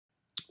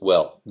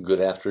Well,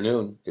 good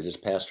afternoon. It is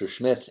Pastor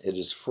Schmidt. It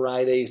is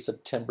Friday,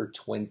 September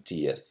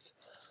 20th.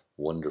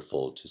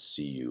 Wonderful to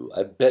see you.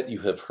 I bet you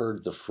have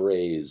heard the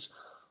phrase,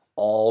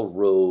 all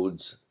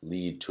roads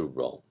lead to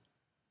Rome.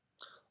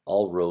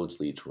 All roads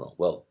lead to Rome.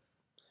 Well,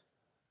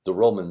 the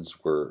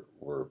Romans were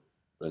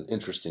an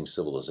interesting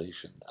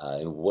civilization.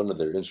 And one of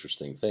their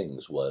interesting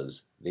things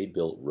was they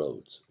built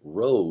roads.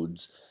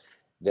 Roads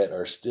that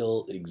are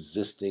still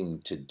existing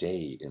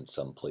today in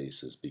some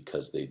places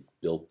because they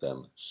built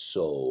them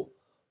so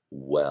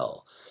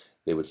well.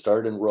 They would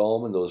start in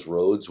Rome, and those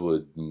roads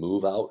would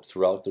move out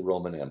throughout the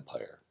Roman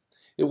Empire.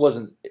 It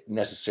wasn't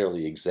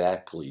necessarily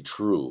exactly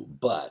true,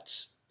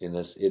 but in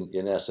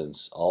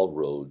essence, all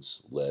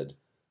roads led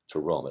to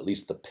Rome. At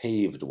least the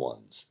paved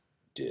ones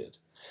did.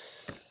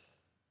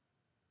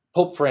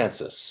 Pope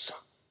Francis,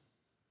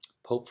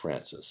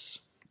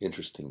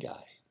 interesting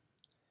guy.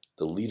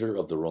 The leader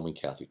of the Roman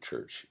Catholic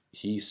Church,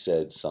 he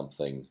said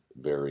something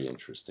very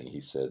interesting. He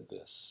said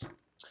this: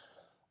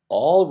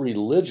 all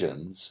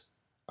religions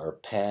are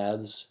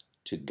paths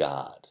to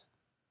God.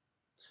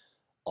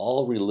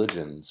 All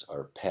religions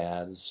are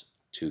paths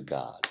to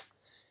God.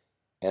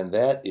 And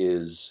that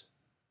is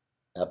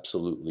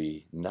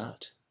absolutely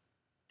not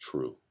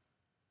true.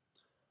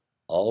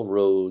 All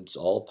roads,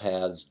 all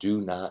paths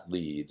do not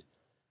lead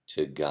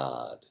to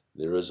God.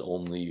 There is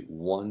only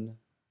one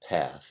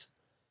path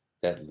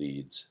that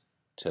leads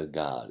to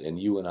God. And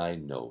you and I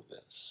know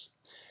this.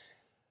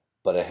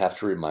 But I have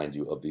to remind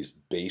you of these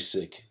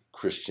basic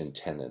Christian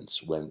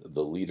tenets when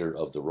the leader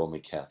of the Roman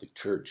Catholic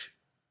Church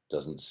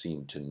doesn't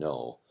seem to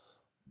know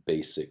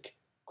basic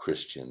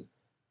Christian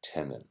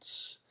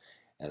tenets.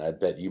 And I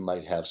bet you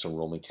might have some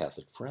Roman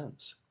Catholic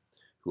friends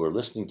who are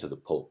listening to the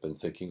Pope and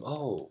thinking,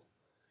 oh,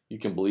 you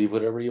can believe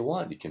whatever you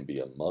want. You can be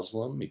a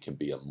Muslim, you can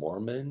be a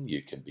Mormon,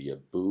 you can be a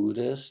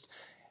Buddhist,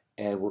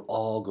 and we're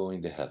all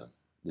going to heaven.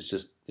 It's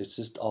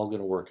just all going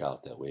to work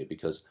out that way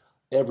because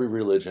every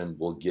religion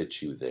will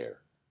get you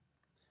there.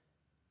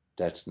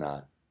 That's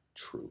not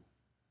true.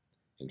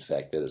 In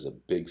fact, that is a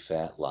big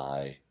fat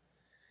lie.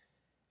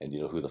 And you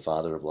know who the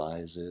father of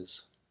lies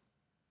is?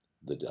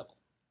 The devil.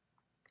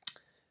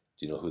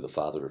 Do you know who the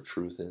father of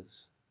truth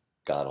is?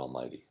 God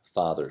Almighty.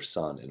 Father,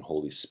 Son, and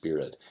Holy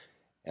Spirit.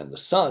 And the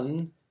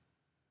Son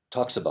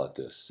talks about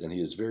this, and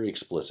he is very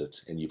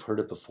explicit, and you've heard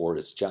it before.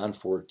 It's John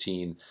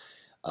 14,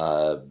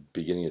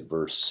 beginning at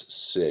verse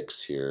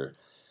 6 here.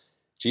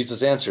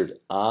 Jesus answered,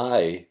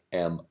 I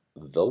am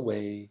the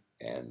way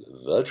and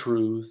the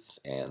truth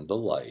and the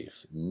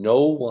life.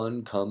 No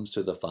one comes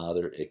to the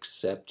Father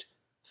except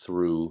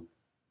through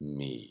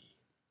me.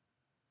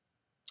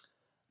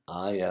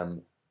 I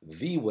am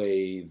the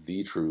way,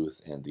 the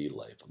truth, and the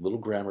life. A little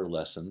grammar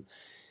lesson.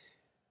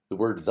 The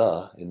word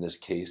the, in this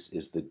case,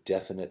 is the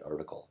definite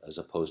article as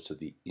opposed to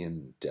the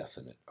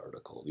indefinite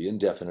article. The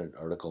indefinite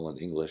article in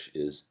English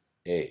is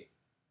a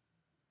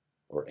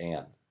or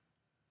an.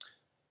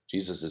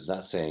 Jesus is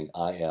not saying,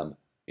 I am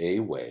a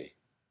way,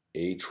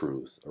 a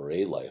truth, or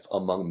a life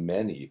among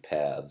many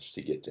paths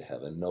to get to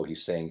heaven. No,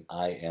 he's saying,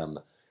 I am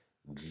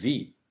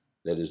the,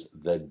 that is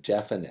the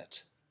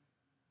definite,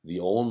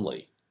 the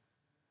only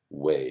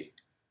way,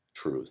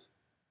 truth,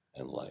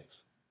 and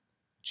life.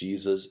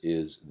 Jesus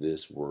is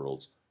this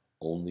world's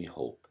only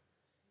hope.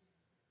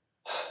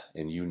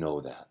 And you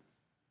know that.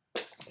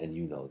 And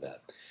you know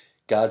that.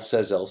 God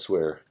says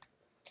elsewhere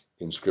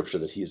in Scripture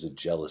that he is a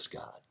jealous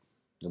God.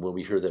 And when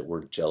we hear that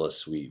word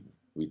jealous, we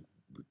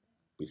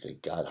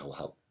think, God,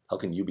 how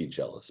can you be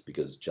jealous?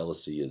 Because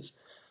jealousy is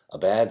a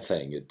bad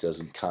thing. It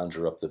doesn't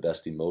conjure up the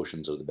best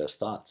emotions or the best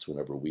thoughts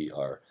whenever we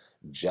are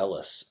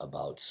jealous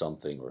about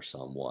something or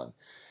someone.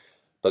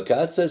 But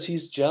God says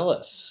he's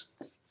jealous.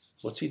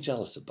 What's he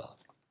jealous about?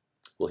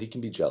 Well, he can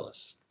be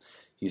jealous.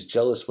 He's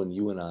jealous when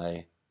you and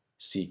I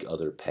seek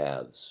other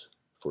paths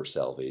for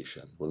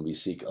salvation, when we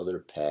seek other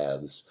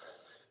paths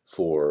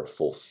for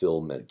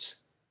fulfillment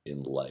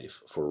in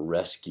life, for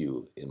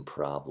rescue in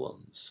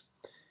problems.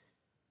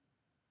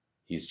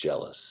 He's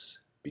jealous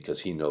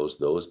because he knows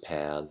those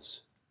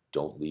paths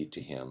don't lead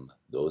to him.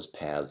 Those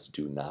paths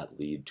do not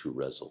lead to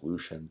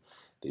resolution.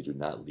 They do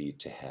not lead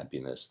to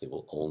happiness. They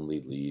will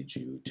only lead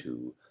you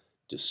to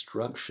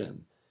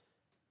destruction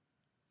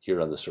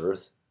here on this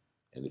earth.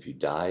 And if you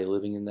die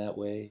living in that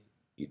way,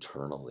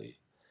 eternally.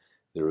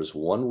 There is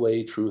one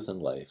way, truth,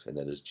 and life, and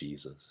that is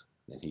Jesus.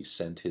 And he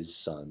sent his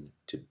Son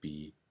to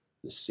be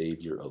the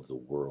Savior of the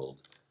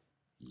world,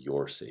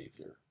 your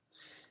Savior.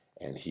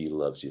 And he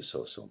loves you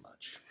so, so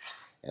much.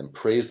 And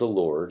praise the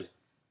Lord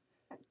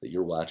that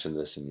you're watching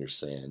this and you're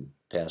saying,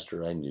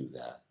 Pastor, I knew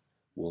that.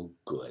 Well,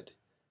 good.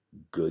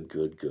 Good.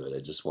 I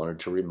just wanted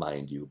to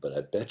remind you, but I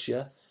bet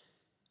you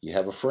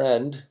have a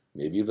friend,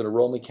 maybe even a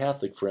Roman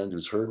Catholic friend,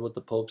 who's heard what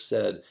the Pope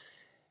said,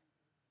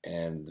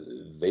 and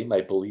they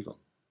might believe him.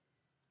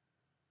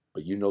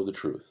 But you know the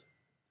truth.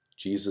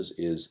 Jesus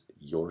is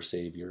your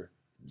Savior,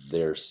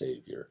 their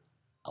Savior,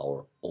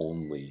 our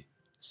only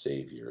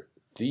Savior,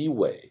 the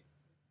way,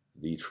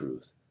 the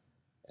truth,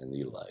 and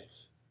the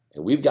life.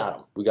 And we've got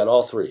them. We got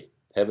all three.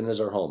 Heaven is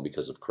our home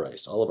because of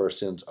Christ. All of our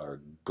sins are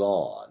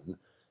gone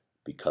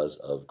because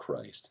of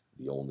Christ,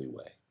 the only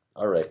way.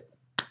 All right.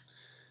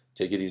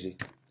 Take it easy.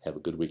 Have a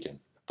good weekend.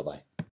 Bye-bye.